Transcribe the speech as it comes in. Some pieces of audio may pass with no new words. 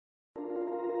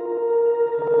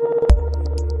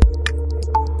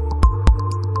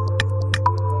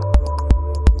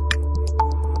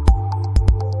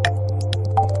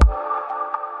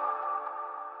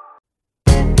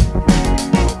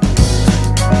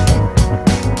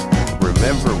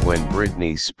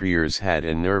Britney Spears had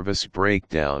a nervous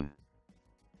breakdown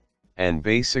and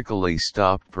basically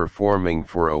stopped performing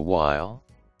for a while.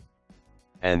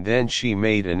 And then she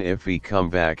made an iffy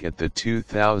comeback at the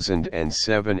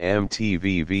 2007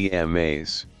 MTV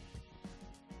VMAs.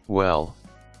 Well,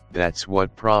 that's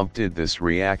what prompted this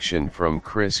reaction from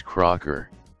Chris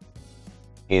Crocker.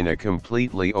 In a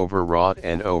completely overwrought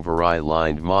and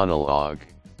over-lined monologue,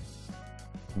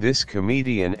 this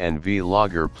comedian and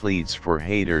vlogger pleads for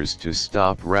haters to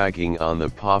stop ragging on the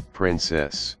pop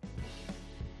princess.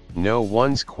 No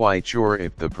one's quite sure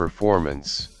if the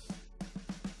performance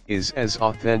is as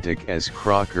authentic as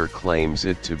Crocker claims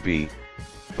it to be,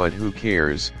 but who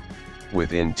cares?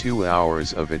 Within 2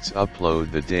 hours of its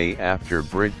upload the day after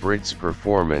Brit's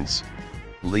performance,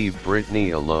 Leave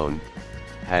Britney Alone,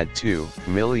 had 2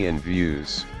 million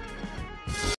views.